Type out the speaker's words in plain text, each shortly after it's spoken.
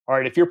All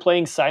right, if you're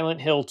playing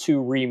Silent Hill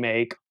 2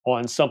 Remake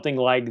on something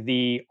like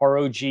the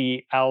ROG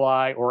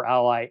Ally or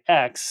Ally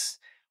X,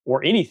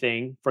 or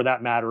anything for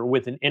that matter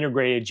with an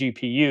integrated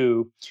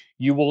GPU,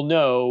 you will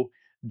know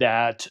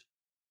that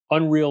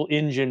Unreal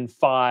Engine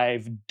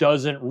 5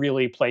 doesn't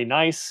really play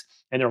nice.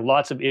 And there are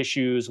lots of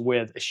issues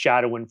with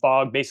shadow and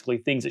fog. Basically,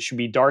 things that should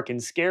be dark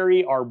and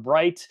scary are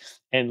bright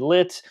and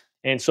lit.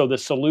 And so the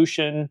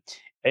solution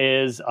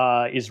is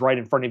right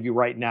in front of you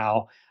right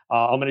now.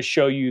 I'm going to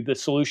show you the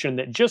solution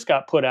that just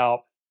got put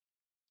out,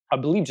 I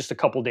believe, just a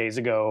couple days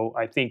ago.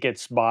 I think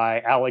it's by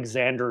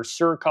Alexander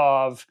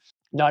Serkov.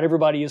 Not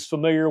everybody is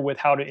familiar with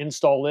how to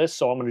install this,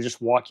 so I'm going to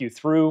just walk you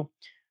through.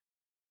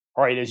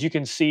 All right, as you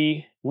can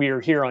see, we are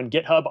here on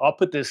GitHub. I'll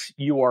put this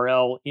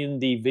URL in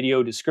the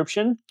video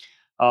description.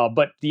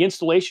 But the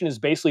installation is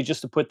basically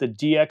just to put the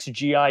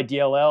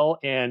dxgi.dll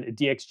and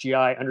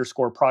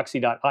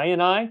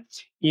dxgi_proxy.ini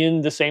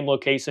in the same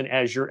location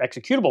as your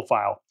executable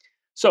file.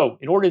 So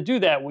in order to do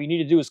that, what we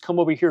need to do is come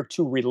over here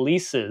to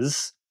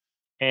Releases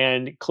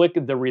and click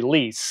the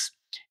release.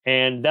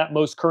 And that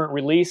most current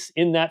release,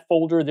 in that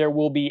folder, there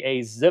will be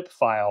a zip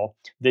file,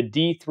 the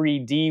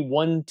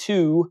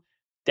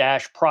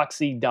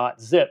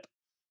d3d12-proxy.zip.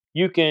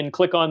 You can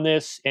click on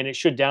this and it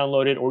should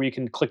download it, or you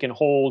can click and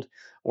hold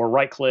or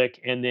right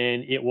click, and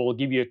then it will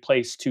give you a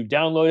place to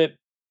download it.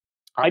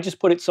 I just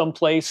put it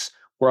someplace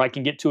where I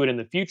can get to it in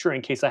the future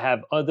in case I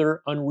have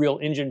other Unreal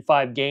Engine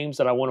 5 games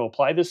that I want to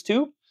apply this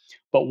to.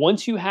 But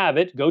once you have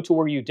it, go to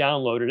where you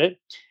downloaded it,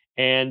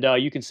 and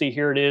you can see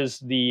here it is,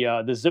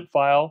 the zip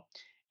file,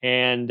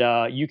 and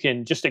you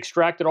can just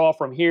extract it all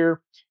from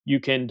here. You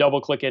can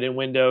double click it in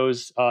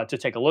Windows to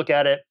take a look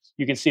at it.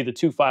 You can see the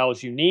two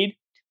files you need.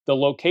 The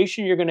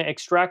location you're going to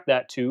extract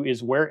that to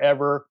is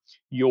wherever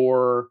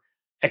your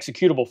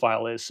executable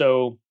file is.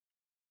 So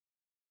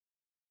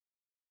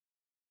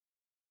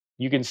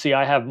you can see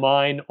I have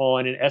mine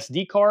on an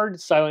SD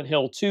card, Silent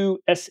Hill 2,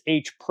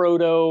 SH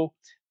Proto,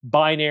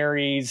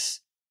 binaries,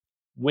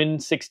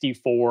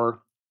 Win64,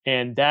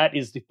 and that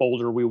is the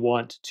folder we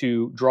want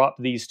to drop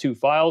these two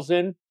files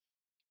in.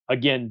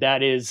 Again,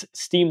 that is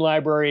Steam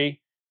Library,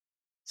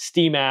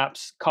 Steam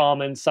Apps,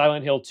 Common,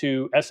 Silent Hill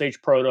 2,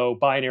 SH Proto,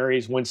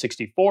 binaries,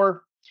 Win64.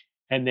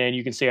 And then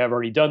you can see I've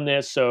already done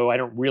this, so I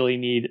don't really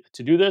need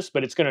to do this,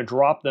 but it's going to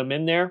drop them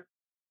in there.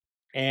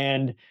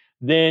 And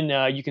then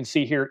you can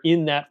see here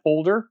in that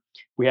folder,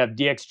 we have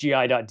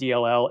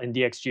dxgi.dll and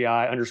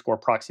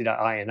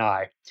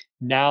dxgi_proxy.ini.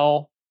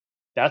 Now,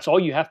 that's all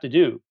you have to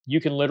do.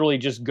 You can literally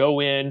just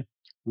go in,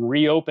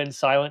 reopen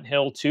Silent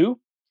Hill 2,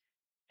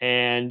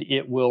 and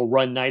it will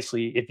run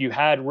nicely. If you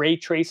had ray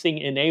tracing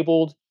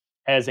enabled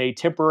as a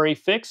temporary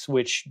fix,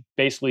 which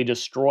basically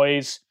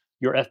destroys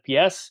your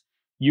FPS,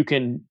 you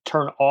can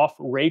turn off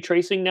ray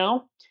tracing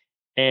now,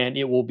 and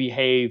it will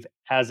behave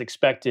as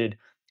expected.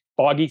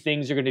 Foggy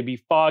things are going to be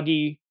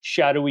foggy,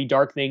 shadowy,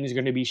 dark things are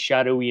going to be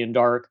shadowy and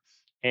dark,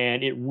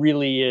 and it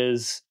really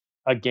is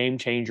a game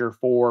changer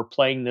for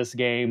playing this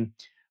game.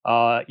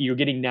 You're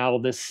getting now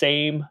the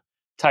same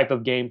type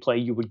of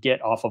gameplay you would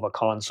get off of a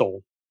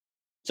console.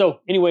 So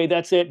anyway,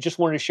 that's it. Just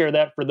wanted to share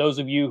that for those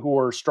of you who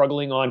are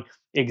struggling on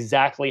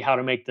exactly how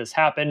to make this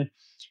happen.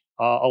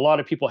 A lot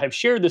of people have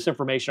shared this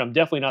information. I'm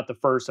definitely not the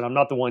first, and I'm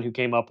not the one who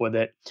came up with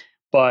it.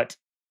 But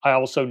I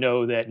also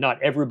know that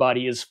not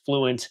everybody is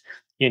fluent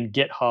in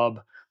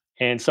GitHub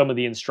and some of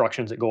the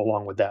instructions that go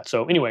along with that.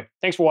 So anyway,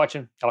 thanks for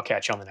watching. I'll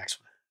catch you on the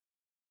next one.